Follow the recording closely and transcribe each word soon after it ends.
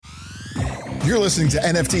You're listening to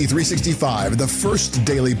NFT 365, the first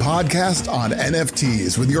daily podcast on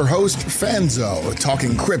NFTs with your host, Fanzo,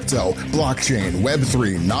 talking crypto, blockchain,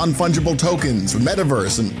 Web3, non-fungible tokens,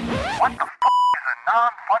 metaverse, and... What the is a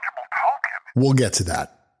non-fungible token? We'll get to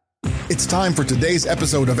that. It's time for today's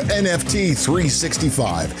episode of NFT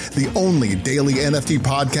 365, the only daily NFT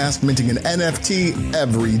podcast minting an NFT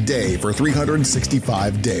every day for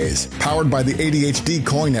 365 days. Powered by the ADHD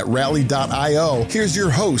coin at rally.io, here's your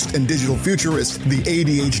host and digital futurist, the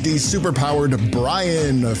ADHD superpowered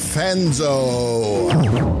Brian Fanzo. This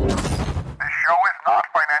show is not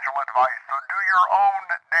financial advice, so do your own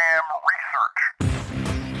damn research.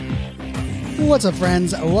 What's up,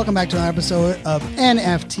 friends? Welcome back to another episode of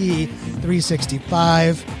NFT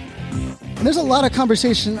 365. And there's a lot of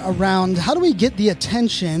conversation around how do we get the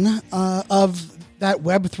attention of that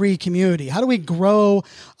Web3 community? How do we grow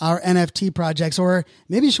our NFT projects? Or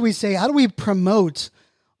maybe should we say, how do we promote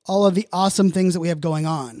all of the awesome things that we have going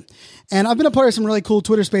on? And I've been a part of some really cool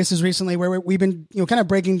Twitter spaces recently where we've been, kind of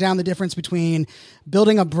breaking down the difference between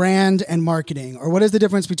building a brand and marketing, or what is the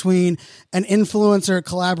difference between an influencer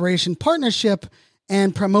collaboration partnership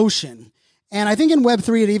and promotion. And I think in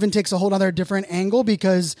Web3, it even takes a whole other different angle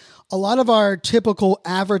because a lot of our typical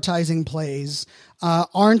advertising plays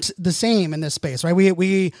aren't the same in this space, right?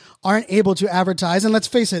 We aren't able to advertise. And let's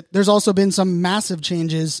face it, there's also been some massive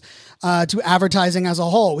changes to advertising as a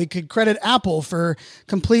whole. We could credit Apple for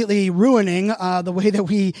completely ruining the way that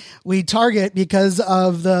we target because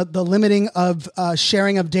of the limiting of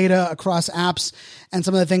sharing of data across apps and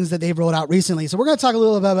some of the things that they've rolled out recently. So we're going to talk a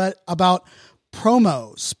little bit about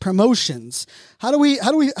promotions. How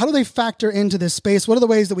do they factor into this space? What are the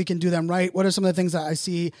ways that we can do them right? What are some of the things that I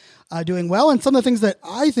see doing well, and some of the things that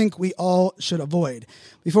I think we all should avoid?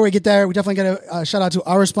 Before we get there, we definitely get a shout out to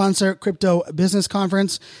our sponsor, Crypto Business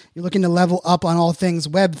Conference. You're looking to level up on all things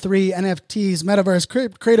Web3, NFTs,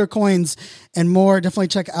 metaverse, creator coins, and more. Definitely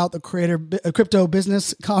check out the Crypto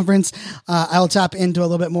Business Conference. I'll tap into a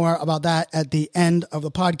little bit more about that at the end of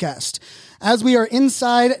the podcast. As we are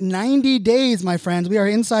inside 90 days, my friends, we are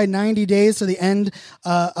inside 90 days to the end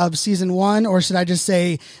of season one, or should I just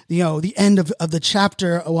say, the end of the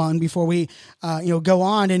chapter one before we, go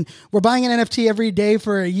on. And we're buying an NFT every day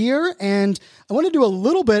for a year. And I want to do a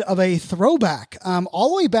little bit of a throwback, all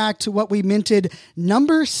the way back to what we minted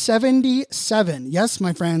number 77. Yes,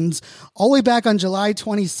 my friends, all the way back on July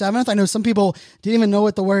 27th. I know some people didn't even know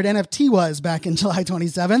what the word NFT was back in July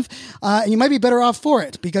 27th. And you might be better off for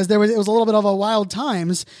it because it was a little bit of a wild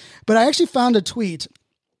times. But I actually found a tweet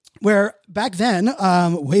where back then,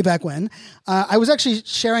 way back when, I was actually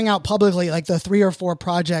sharing out publicly like the 3 or 4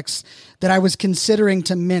 projects that I was considering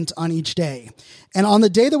to mint on each day. And on the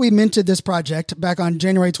day that we minted this project back on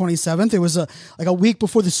January 27th, it was like a week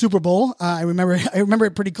before the Super Bowl. I remember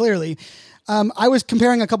it pretty clearly. I was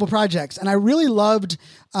comparing a couple projects, and I really loved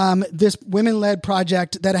this women-led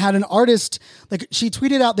project that had an artist. Like, she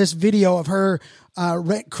tweeted out this video of her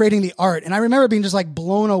creating the art, and I remember being just like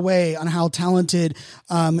blown away on how talented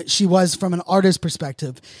she was from an artist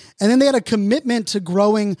perspective. And then they had a commitment to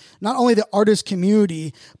growing not only the artist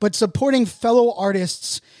community, but supporting fellow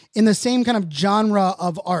artists in the same kind of genre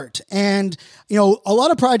of art. And, a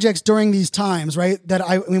lot of projects during these times, right,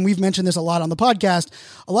 we've mentioned this a lot on the podcast,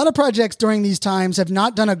 a lot of projects during these times have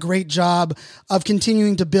not done a great job of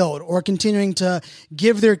continuing to build or continuing to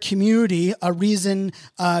give their community a reason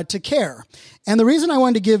to care. And the reason I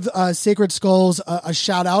wanted to give Sacred Skulls a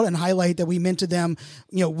shout out and highlight that we minted them,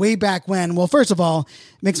 way back when, well, first of all,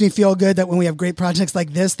 it makes me feel good that when we have great projects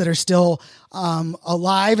like this that are still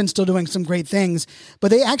alive and still doing some great things, but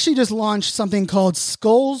they actually just launched something called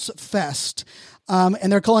Skulls Fest.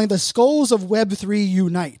 And they're calling it the Skulls of Web3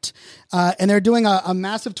 Unite. And they're doing a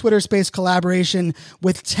massive Twitter space collaboration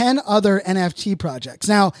with 10 other NFT projects.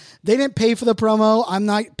 Now, they didn't pay for the promo. I'm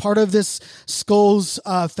not part of this Skulls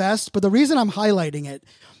Fest, but the reason I'm highlighting it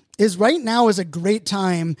is right now is a great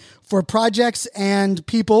time for projects and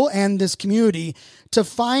people and this community to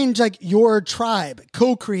find like your tribe,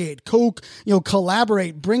 co-create,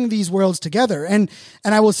 collaborate, bring these worlds together. And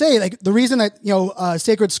I will say, like, the reason that,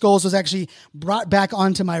 Sacred Skulls was actually brought back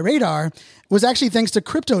onto my radar was actually thanks to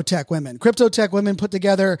Crypto Tech Women. Crypto Tech Women put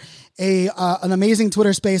together an amazing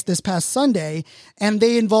Twitter space this past Sunday, and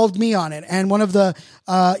they involved me on it. And one of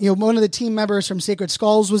the team members from Sacred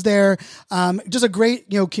Skulls was there. Just a great,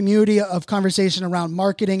 community of conversation around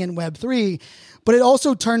marketing and Web3. But it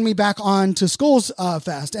also turned me back on to Skulls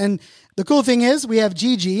Fest. And the cool thing is we have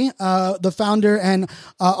Gigi, the founder and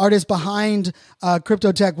artist behind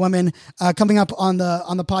Crypto Tech Women, coming up on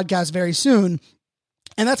the podcast very soon.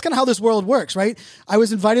 And that's kind of how this world works, right? I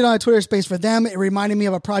was invited on a Twitter space for them. It reminded me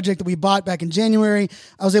of a project that we bought back in January.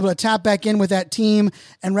 I was able to tap back in with that team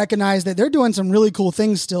and recognize that they're doing some really cool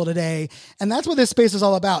things still today. And that's what this space is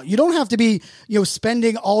all about. You don't have to be,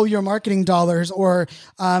 spending all your marketing dollars or,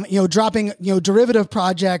 dropping, derivative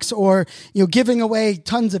projects or, giving away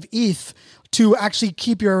tons of ETH to actually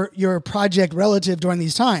keep your project relative during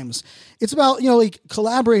these times. It's about,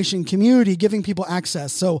 collaboration, community, giving people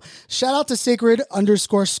access. So shout out to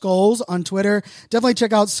sacred_skulls on Twitter. Definitely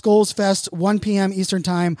check out Skulls Fest, 1 p.m. Eastern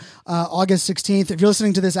time, August 16th. If you're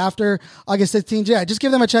listening to this after August 15th, just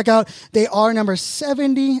give them a check out. They are number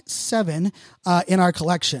 77 in our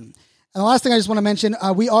collection. And the last thing I just want to mention,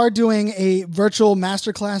 we are doing a virtual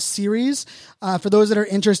masterclass series. For those that are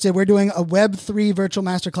interested, we're doing a Web3 virtual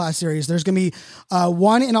masterclass series. There's going to be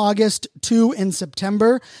one in August, 2 in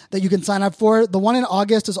September that you can sign up for. The one in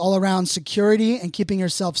August is all around security and keeping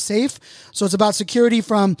yourself safe. So it's about security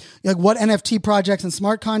from what NFT projects and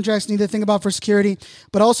smart contracts need to think about for security,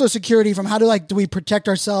 but also security from how do we protect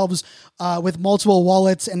ourselves with multiple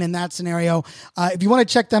wallets and in that scenario. If you want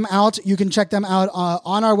to check them out, you can check them out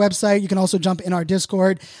on our website. You can also jump in our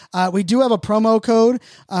Discord. We do have a promo code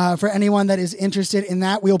for anyone that is interested in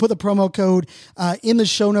that. We will put the promo code in the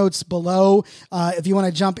show notes below if you want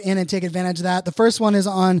to jump in and take advantage of that. The first one is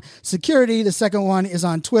on security. The second one is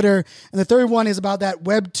on Twitter. And the third one is about that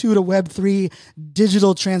Web 2 to Web 3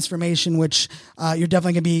 digital transformation, which you're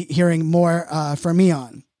definitely going to be hearing more from me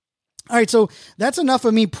on. All right, so that's enough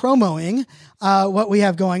of me promoting what we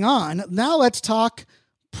have going on. Now let's talk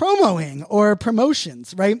promoing or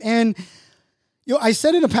promotions, right? And I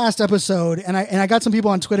said in a past episode, and I got some people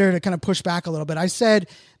on Twitter to kind of push back a little bit. I said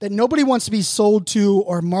that nobody wants to be sold to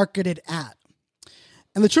or marketed at.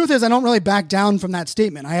 And the truth is, I don't really back down from that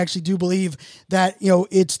statement. I actually do believe that,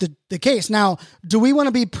 it's the case. Now, do we want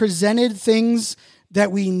to be presented things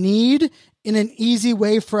that we need in an easy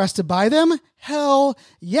way for us to buy them? Hell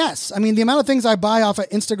yes. I mean, the amount of things I buy off of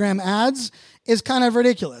Instagram ads is kind of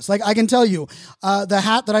ridiculous. Like I can tell you, the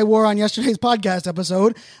hat that I wore on yesterday's podcast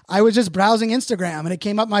episode, I was just browsing Instagram and it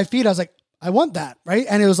came up my feed. I was like, I want that, right?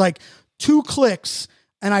 And it was like 2 clicks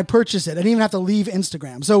and I purchased it. I didn't even have to leave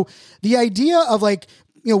Instagram. So the idea of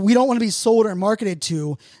we don't want to be sold or marketed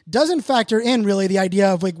to doesn't factor in really the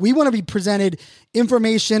idea of we want to be presented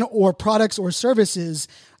information or products or services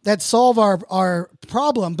that solve our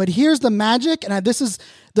problem. But here's the magic, and this is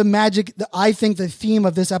the magic that I think the theme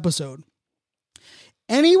of this episode.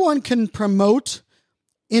 Anyone can promote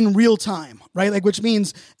in real time, right? Which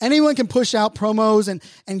means anyone can push out promos and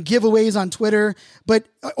giveaways on Twitter,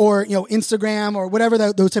 or Instagram or whatever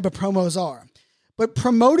those type of promos are. But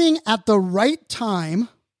promoting at the right time,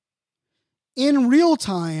 in real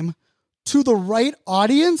time, to the right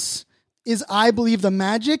audience is, I believe, the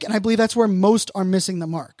magic, and I believe that's where most are missing the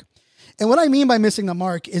mark. And what I mean by missing the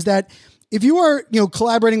mark is that if you are,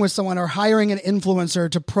 collaborating with someone or hiring an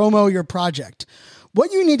influencer to promo your project,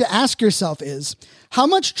 what you need to ask yourself is, how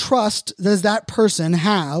much trust does that person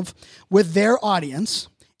have with their audience?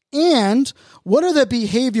 And what are the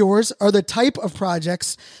behaviors or the type of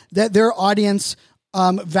projects that their audience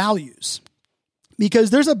values?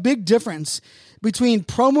 Because there's a big difference between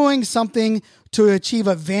promoting something to achieve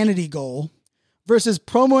a vanity goal versus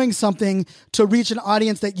promoting something to reach an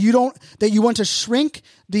audience that you want to shrink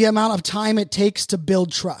the amount of time it takes to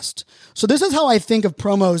build trust. So this is how I think of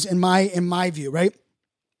promos in my view, right?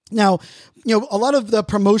 Now, a lot of the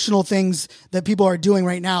promotional things that people are doing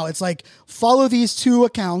right now, it's like follow these 2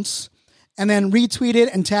 accounts and then retweet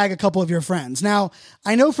it and tag a couple of your friends. Now,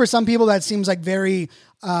 I know for some people that seems like very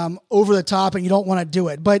over the top and you don't want to do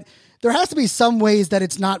it, but there has to be some ways that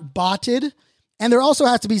it's not botted. And there also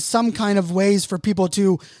has to be some kind of ways for people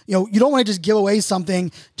to, you don't want to just give away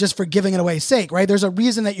something just for giving it away sake, right? There's a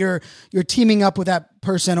reason that you're teaming up with that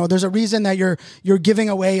person, or there's a reason that you're giving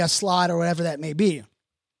away a slot or whatever that may be.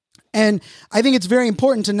 And I think it's very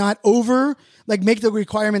important to not make the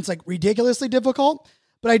requirements ridiculously difficult.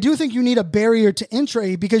 But I do think you need a barrier to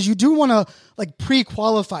entry because you do want to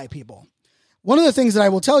pre-qualify people. One of the things that I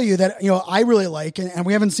will tell you that, I really like, and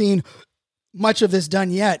we haven't seen much of this done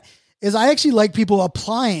yet, is I actually like people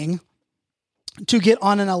applying to get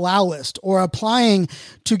on an allow list, or applying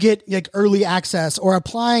to get early access, or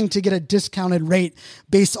applying to get a discounted rate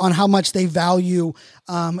based on how much they value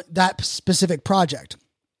that specific project.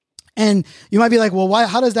 And you might be like, well, why?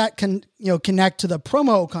 How does that connect to the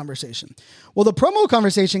promo conversation? Well, the promo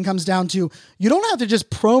conversation comes down to, you don't have to just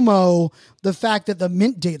promo the fact that the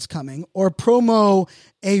mint date's coming, or promo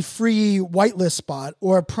a free whitelist spot,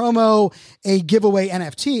 or promo a giveaway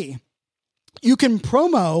NFT. You can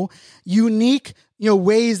promo unique,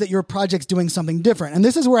 ways that your project's doing something different. And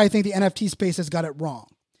this is where I think the NFT space has got it wrong.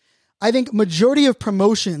 I think majority of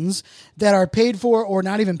promotions that are paid for or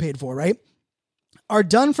not even paid for, right, are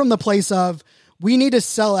done from the place of, we need to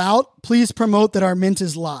sell out. Please promote that our mint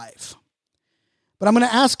is live. But I'm going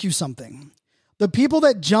to ask you something. The people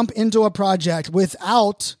that jump into a project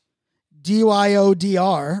without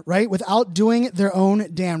DYODR, right, without doing their own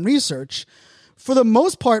damn research, for the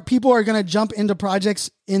most part, people are going to jump into projects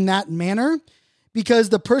in that manner because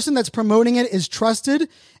the person that's promoting it is trusted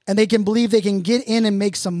and they can believe they can get in and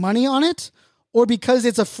make some money on it, or because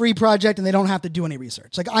it's a free project and they don't have to do any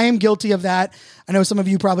research. Like, I am guilty of that. I know some of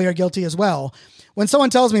you probably are guilty as well. When someone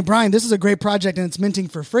tells me, Brian, this is a great project and it's minting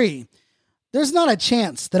for free, there's not a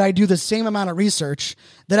chance that I do the same amount of research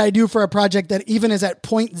that I do for a project that even is at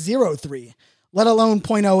 0.03, let alone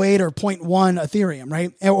 0.08 or 0.1 Ethereum,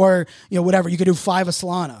 right? Or, whatever, you could do 5 of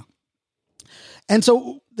Solana. And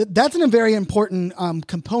so that's a very important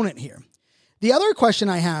component here. The other question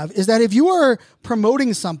I have is that if you are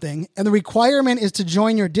promoting something and the requirement is to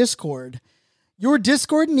join your Discord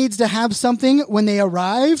needs to have something when they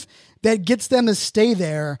arrive that gets them to stay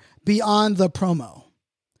there beyond the promo.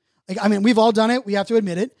 Like, I mean, we've all done it. We have to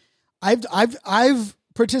admit it. I've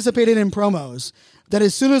participated in promos that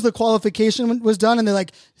as soon as the qualification was done and they're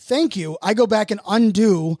like, thank you, I go back and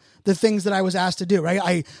undo the things that I was asked to do,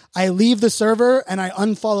 right? I leave the server and I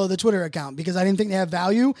unfollow the Twitter account because I didn't think they have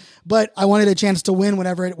value, but I wanted a chance to win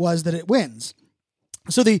whatever it was that it wins.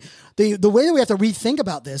 So the way that we have to rethink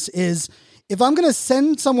about this is, if I'm going to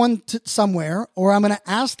send someone to somewhere or I'm going to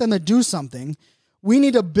ask them to do something, we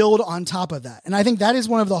need to build on top of that. And I think that is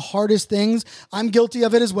one of the hardest things. I'm guilty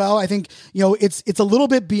of it as well. I think, it's a little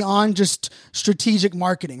bit beyond just strategic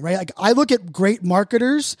marketing, right? Like, I look at great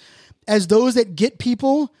marketers as those that get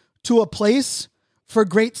people to a place for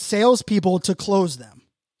great salespeople to close them.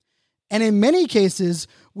 And in many cases,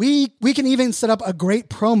 we can even set up a great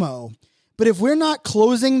promo, but if we're not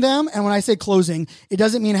closing them, and when I say closing, it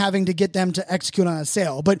doesn't mean having to get them to execute on a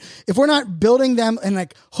sale, but if we're not building them and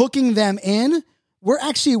like hooking them in, we're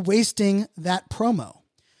actually wasting that promo.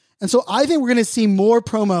 And so I think we're going to see more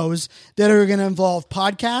promos that are going to involve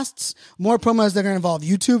podcasts, more promos that are going to involve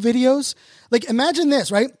YouTube videos. Like, imagine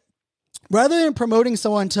this, right? Rather than promoting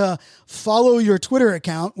someone to follow your Twitter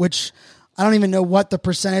account, which I don't even know what the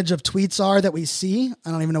percentage of tweets are that we see.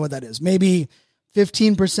 I don't even know what that is. Maybe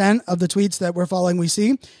 15% of the tweets that we're following we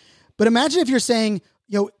see. But imagine if you're saying,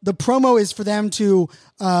 the promo is for them to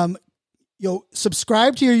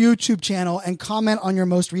subscribe to your YouTube channel and comment on your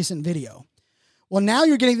most recent video. Well, now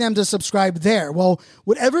you're getting them to subscribe there. Well,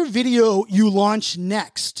 whatever video you launch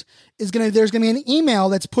next there's going to be an email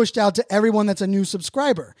that's pushed out to everyone that's a new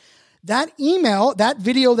subscriber. That email, that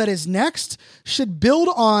video that is next, should build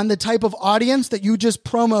on the type of audience that you just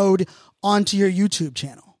promoted onto your YouTube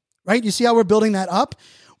channel, right? You see how we're building that up?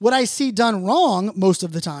 What I see done wrong most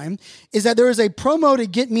of the time is that there is a promo to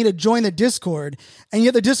get me to join the Discord, and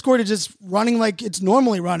yet the Discord is just running like it's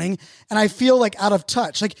normally running, and I feel like out of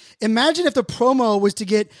touch. Like, imagine if the promo was to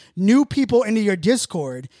get new people into your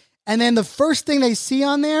Discord, and then the first thing they see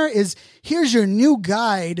on there is, here's your new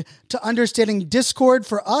guide to understanding Discord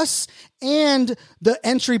for us and the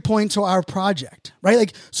entry point to our project, right?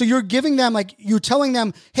 Like, so you're giving them, like, you're telling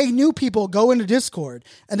them, hey, new people, go into Discord.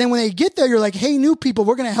 And then when they get there, you're like, hey, new people,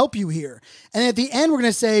 we're going to help you here. And at the end, we're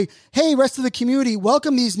going to say, hey, rest of the community,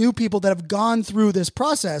 welcome these new people that have gone through this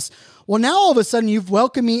process. Well, now all of a sudden you've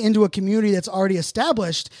welcomed me into a community that's already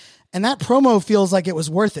established. And that promo feels like it was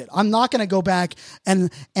worth it. I'm not going to go back and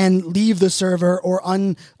leave the server or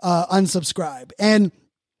unsubscribe. And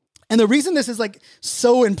the reason this is like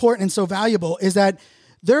so important and so valuable is that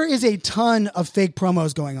there is a ton of fake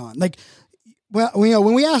promos going on. Like, well,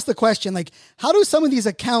 when we ask the question, like, how do some of these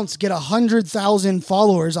accounts get 100,000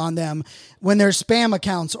 followers on them when they're spam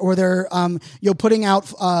accounts or they're putting out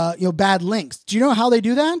bad links? Do you know how they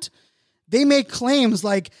do that? They make claims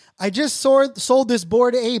like, I just sold this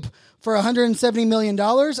Bored Ape for $170 million.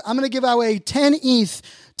 I'm going to give away 10 ETH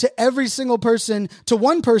to every single person, to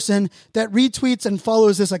one person that retweets and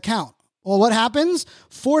follows this account. Well, what happens?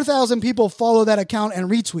 4,000 people follow that account and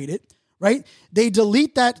retweet it, right? They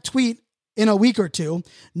delete that tweet in a week or two.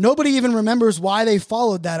 Nobody even remembers why they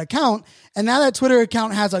followed that account. And now that Twitter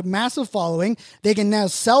account has a massive following. They can now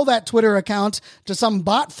sell that Twitter account to some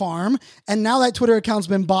bot farm. And now that Twitter account's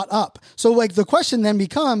been bought up. So like the question then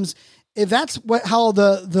becomes, if that's how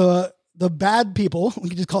the bad people, we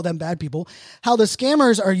can just call them bad people, how the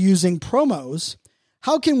scammers are using promos,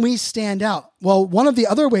 how can we stand out? Well, one of the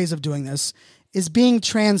other ways of doing this is being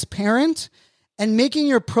transparent and making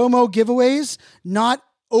your promo giveaways not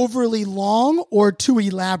overly long or too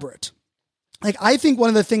elaborate. Like, I think one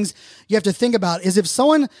of the things you have to think about is if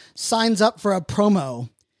someone signs up for a promo,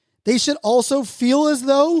 they should also feel as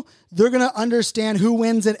though they're going to understand who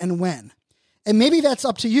wins it and when. And maybe that's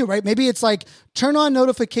up to you, right? Maybe it's like, turn on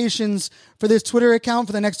notifications for this Twitter account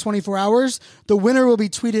for the next 24 hours. The winner will be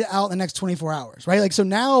tweeted out in the next 24 hours, right? Like, so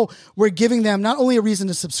now we're giving them not only a reason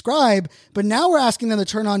to subscribe, but now we're asking them to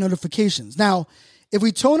turn on notifications. Now, if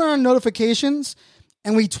we turn on notifications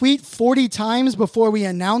and we tweet 40 times before we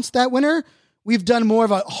announce that winner, we've done more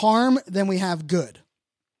of a harm than we have good.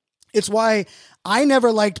 It's why I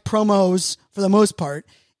never liked promos, for the most part,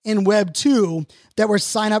 in Web 2 that were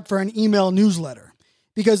sign up for an email newsletter,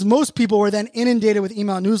 because most people were then inundated with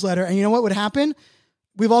email newsletter. And you know what would happen?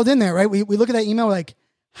 We've all been there, right? We look at that email, we're like,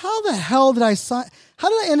 how the hell did I sign? How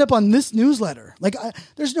did I end up on this newsletter? Like,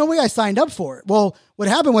 there's no way I signed up for it. Well, what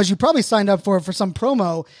happened was you probably signed up for some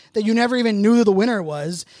promo that you never even knew who the winner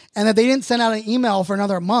was, and that they didn't send out an email for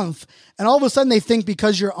another month. And all of a sudden they think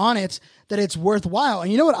because you're on it that it's worthwhile.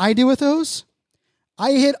 And you know what I do with those?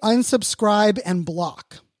 I hit unsubscribe and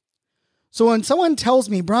block. So when someone tells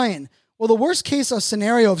me, Brian, well, the worst case of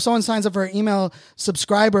scenario, if someone signs up for an email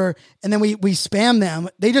subscriber and then we spam them,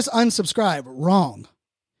 they just unsubscribe. Wrong.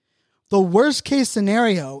 The worst case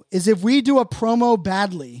scenario is if we do a promo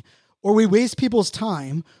badly, or we waste people's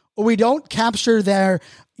time, or we don't capture their,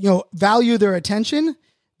 value their attention,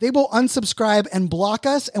 they will unsubscribe and block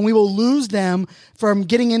us, and we will lose them from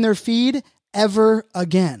getting in their feed ever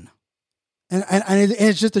again. And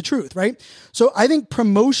it's just the truth, right? So I think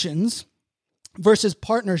promotions versus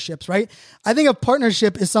partnerships, right? I think a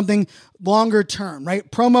partnership is something longer term, right?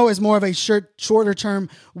 Promo is more of a shorter term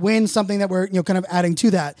win, something that we're, kind of adding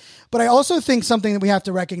to that. But I also think something that we have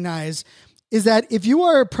to recognize is that if you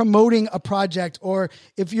are promoting a project, or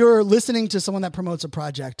if you're listening to someone that promotes a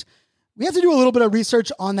project, we have to do a little bit of research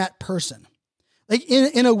on that person. Like,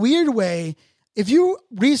 in a weird way, if you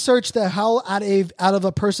research the hell out of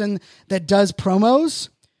a person that does promos,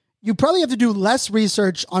 you probably have to do less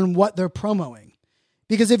research on what they're promoting.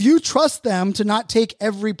 Because if you trust them to not take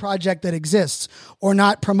every project that exists, or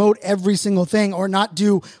not promote every single thing, or not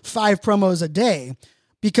do 5 promos a day,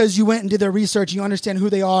 because you went and did their research, you understand who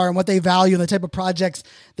they are and what they value and the type of projects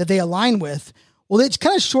that they align with, well, it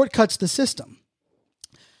kind of shortcuts the system.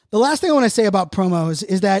 The last thing I want to say about promos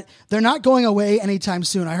is that they're not going away anytime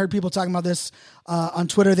soon. I heard people talking about this on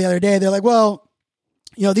Twitter the other day. They're like, well,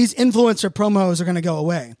 these influencer promos are going to go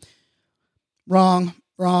away. Wrong.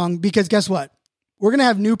 Because guess what? We're going to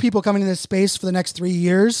have new people coming in this space for the next 3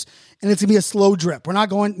 years, and it's going to be a slow drip.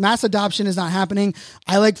 Mass adoption is not happening.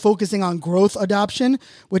 I like focusing on growth adoption,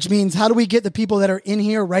 which means how do we get the people that are in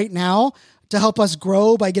here right now to help us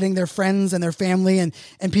grow by getting their friends and their family and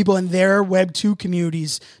people in their Web 2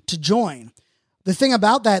 communities to join. The thing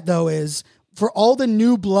about that, though, is for all the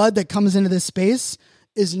new blood that comes into this space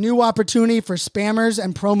is new opportunity for spammers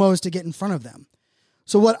and promos to get in front of them.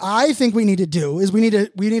 So what I think we need to do is we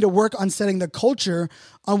need to work on setting the culture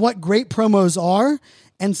on what great promos are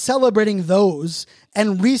and celebrating those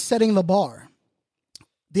and resetting the bar.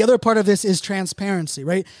 The other part of this is transparency,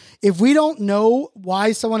 right? If we don't know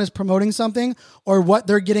why someone is promoting something or what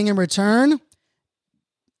they're getting in return,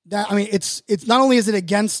 it's not only is it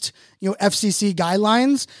against, FCC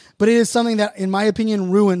guidelines, but it is something that, in my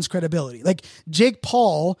opinion, ruins credibility. Like, Jake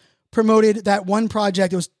Paul promoted that one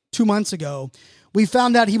project. It was 2 months ago. We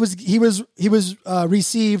found out he received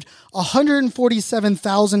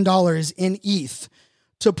 $147,000 in ETH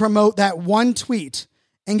to promote that one tweet.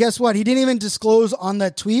 And guess what? He didn't even disclose on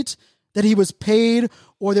that tweet that he was paid,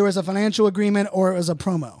 or there was a financial agreement, or it was a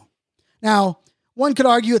promo. Now, one could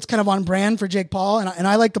argue it's kind of on brand for Jake Paul, and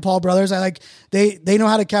I like the Paul brothers. I like they know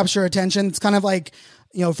how to capture attention. It's kind of like,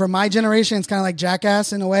 for my generation, it's kind of like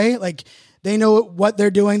Jackass in a way. Like, they know what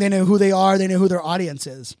they're doing, they know who they are, they know who their audience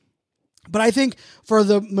is. But I think for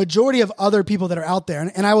the majority of other people that are out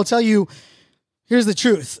there, and I will tell you, here's the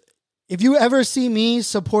truth. If you ever see me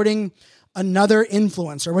supporting another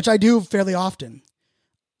influencer, which I do fairly often,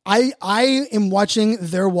 I am watching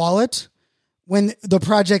their wallet when the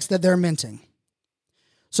projects that they're minting.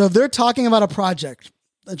 So if they're talking about a project,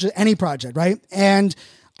 any project, right? And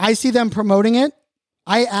I see them promoting it,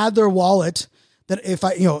 I add their wallet that if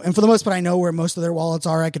I, and for the most part, I know where most of their wallets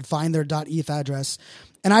are. I could find their .eth address.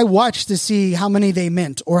 And I watch to see how many they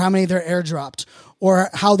mint, or how many they're airdropped, or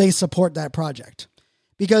how they support that project.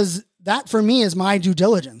 Because that, for me, is my due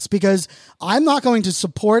diligence. Because I'm not going to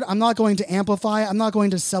support, I'm not going to amplify, I'm not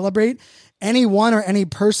going to celebrate anyone or any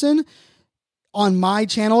person on my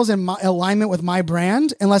channels and my alignment with my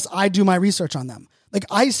brand unless I do my research on them. Like,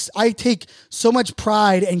 I take so much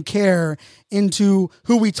pride and care into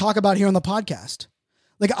who we talk about here on the podcast.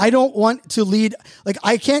 Like, I don't want to lead, like,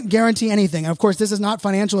 I can't guarantee anything. And of course, this is not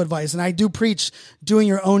financial advice. And I do preach doing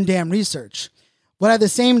your own damn research. But at the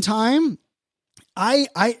same time,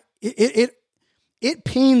 it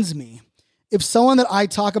pains me if someone that I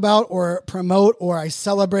talk about or promote or I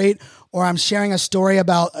celebrate or I'm sharing a story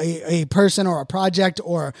about a person or a project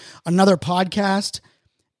or another podcast,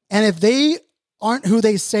 and if they aren't who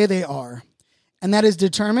they say they are, and that is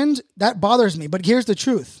determined, that bothers me. But here's the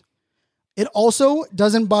truth. It also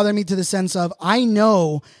doesn't bother me to the sense of, I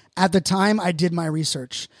know at the time I did my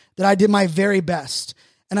research, that I did my very best.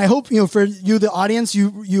 And I hope, for you, the audience,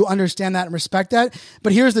 you understand that and respect that.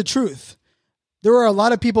 But here's the truth. There are a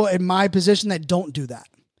lot of people in my position that don't do that.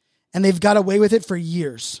 And they've got away with it for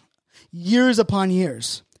years upon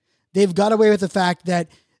years. They've got away with the fact that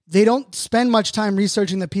they don't spend much time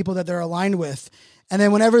researching the people that they're aligned with. And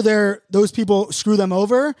then whenever those people screw them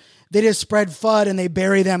over, they just spread FUD and they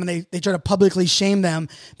bury them and they try to publicly shame them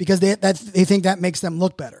because they think that makes them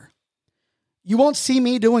look better. You won't see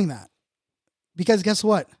me doing that because guess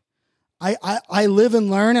what? I live and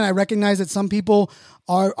learn, and I recognize that some people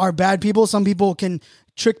are bad people. Some people can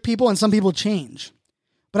trick people and some people change.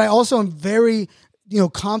 But I also am very,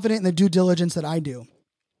 confident in the due diligence that I do.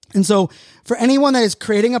 And so for anyone that is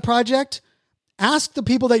creating a project, ask the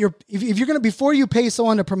people that if you're going to, before you pay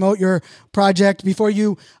someone to promote your project, before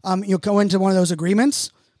you go into one of those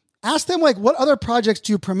agreements, ask them, like, what other projects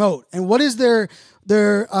do you promote? And what is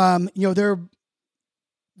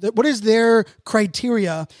what is their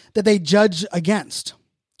criteria that they judge against?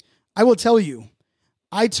 I will tell you,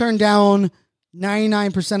 I turn down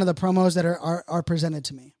 99% of the promos that are presented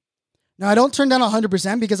to me. Now, I don't turn down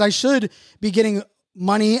 100% because I should be getting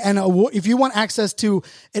money. And if you want access to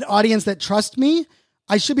an audience that trusts me,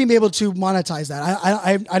 I should be able to monetize that.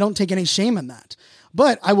 I don't take any shame in that.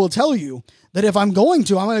 But I will tell you that if I'm going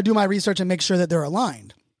to do my research and make sure that they're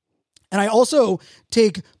aligned. And I also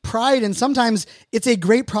take pride in, sometimes it's a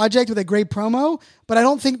great project with a great promo, but I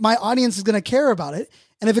don't think my audience is going to care about it.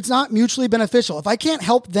 And if it's not mutually beneficial, if I can't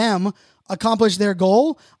help them accomplish their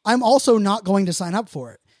goal, I'm also not going to sign up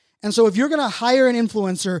for it. And so if you're going to hire an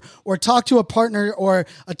influencer or talk to a partner or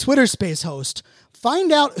a Twitter space host,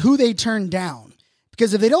 find out who they turn down.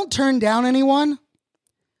 Because if they don't turn down anyone,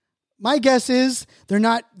 my guess is they're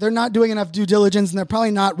not doing enough due diligence and they're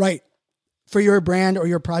probably not right for your brand or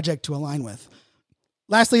your project to align with.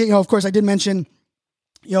 Lastly, of course, I did mention,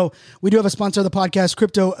 we do have a sponsor of the podcast,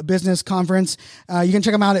 Crypto Business Conference. You can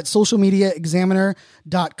check them out at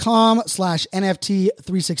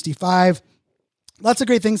socialmediaexaminer.com/NFT365. Lots of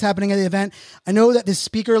great things happening at the event. I know that the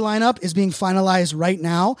speaker lineup is being finalized right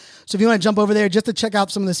now. So if you want to jump over there just to check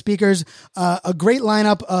out some of the speakers, a great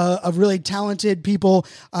lineup of really talented people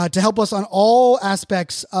to help us on all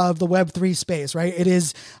aspects of the Web3 space, right? It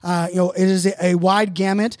is, it is a wide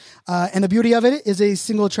gamut. And the beauty of it is a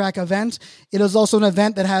single track event. It is also an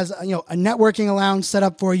event that has, a networking lounge set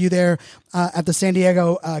up for you there at the San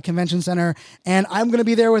Diego Convention Center. And I'm going to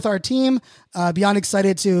be there with our team. Beyond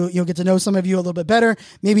excited to get to know some of you a little bit better.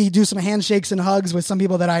 Maybe do some handshakes and hugs with some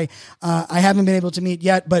people that I haven't been able to meet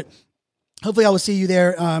yet. But hopefully I will see you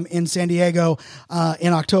there in San Diego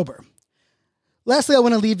in October. Lastly, I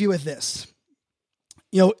want to leave you with this.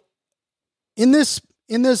 In this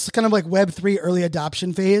kind of like Web3 early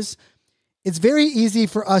adoption phase, it's very easy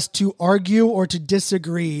for us to argue or to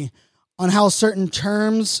disagree on how certain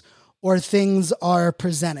terms or things are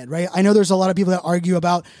presented, right? I know there's a lot of people that argue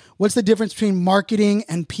about what's the difference between marketing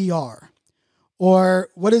and PR, or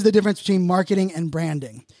what is the difference between marketing and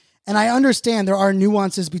branding? And I understand there are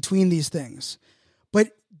nuances between these things,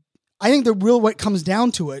 but I think what comes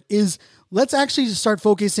down to it is let's actually start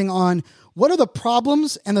focusing on what are the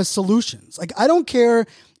problems and the solutions. Like, I don't care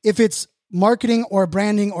if it's marketing or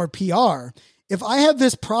branding or PR. If I have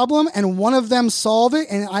this problem and one of them solve it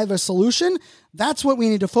and I have a solution, that's what we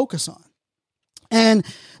need to focus on. And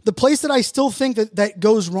the place that I still think that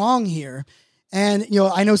goes wrong here, and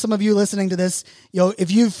I know some of you listening to this,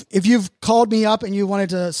 if you've called me up and you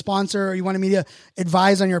wanted to sponsor or you wanted me to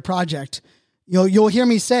advise on your project, you'll hear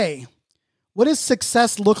me say, what does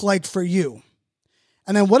success look like for you?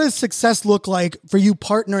 And then what does success look like for you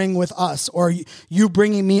partnering with us or you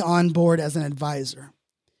bringing me on board as an advisor?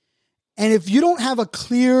 And if you don't have a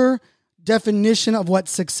clear definition of what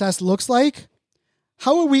success looks like,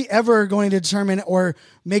 how are we ever going to determine or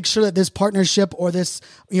make sure that this partnership or this,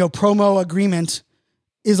 promo agreement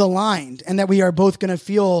is aligned and that we are both going to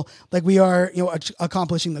feel like we are,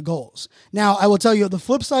 accomplishing the goals? Now, I will tell you the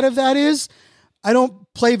flip side of that is I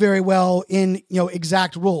don't play very well in,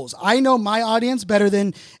 exact rules. I know my audience better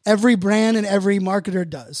than every brand and every marketer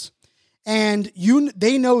does. And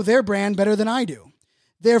they know their brand better than I do.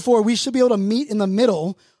 Therefore, we should be able to meet in the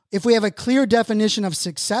middle if we have a clear definition of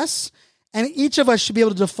success, and each of us should be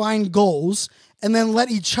able to define goals and then let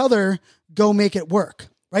each other go make it work,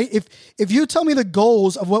 right? If you tell me the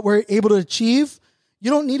goals of what we're able to achieve, you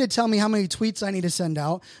don't need to tell me how many tweets I need to send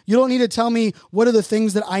out. You don't need to tell me what are the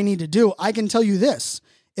things that I need to do. I can tell you this.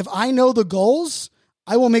 If I know the goals,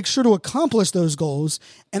 I will make sure to accomplish those goals,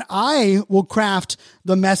 and I will craft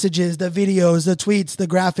the messages, the videos, the tweets, the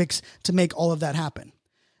graphics to make all of that happen.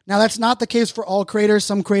 Now, that's not the case for all creators.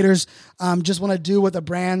 Some creators just want to do what the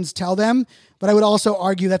brands tell them, but I would also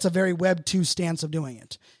argue that's a very Web 2 stance of doing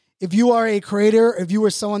it. If you are a creator, if you are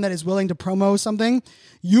someone that is willing to promo something,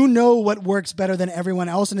 you know what works better than everyone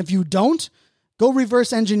else. And if you don't, go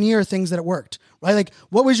reverse engineer things that it worked, right? Like,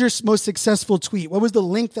 what was your most successful tweet? What was the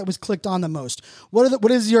link that was clicked on the most?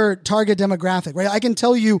 What is your target demographic, right? I can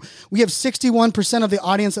tell you we have 61% of the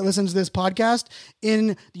audience that listens to this podcast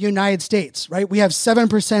in the United States, right? We have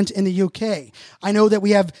 7% in the UK. I know that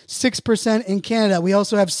we have 6% in Canada. We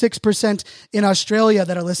also have 6% in Australia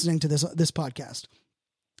that are listening to this podcast.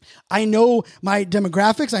 I know my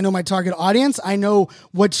demographics. I know my target audience. I know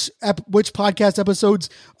which podcast episodes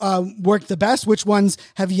work the best, which ones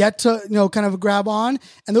have yet to, kind of grab on.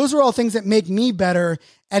 And those are all things that make me better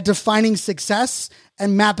at defining success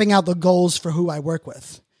and mapping out the goals for who I work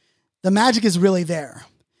with. The magic is really there.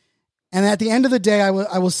 And at the end of the day, I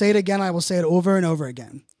will say it again. I will say it over and over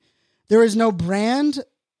again. There is no brand.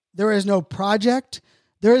 There is no project.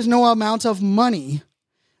 There is no amount of money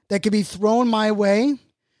that could be thrown my way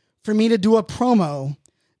for me to do a promo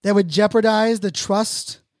that would jeopardize the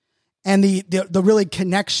trust and the really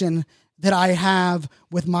connection that I have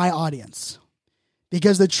with my audience.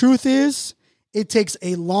 Because the truth is, it takes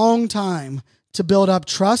a long time to build up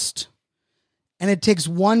trust, and it takes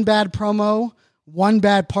one bad promo, one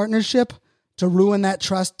bad partnership to ruin that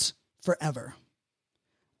trust forever.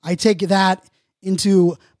 I take that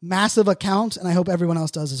into massive account, and I hope everyone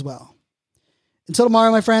else does as well. Until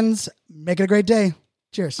tomorrow, my friends, make it a great day.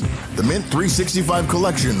 Cheers. The Mint 365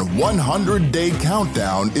 Collection 100-Day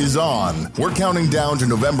Countdown is on. We're counting down to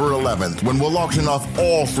November 11th when we'll auction off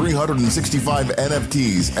all 365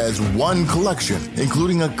 NFTs as one collection,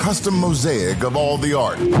 including a custom mosaic of all the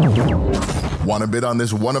art. Want to bid on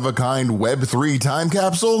this one-of-a-kind Web3 time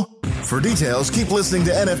capsule? For details, keep listening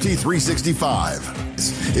to NFT 365.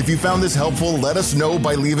 If you found this helpful, let us know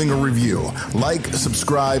by leaving a review. Like,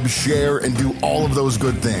 subscribe, share, and do all of those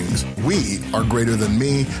good things. We are greater than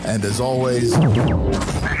me, and as always, This show is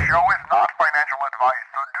not financial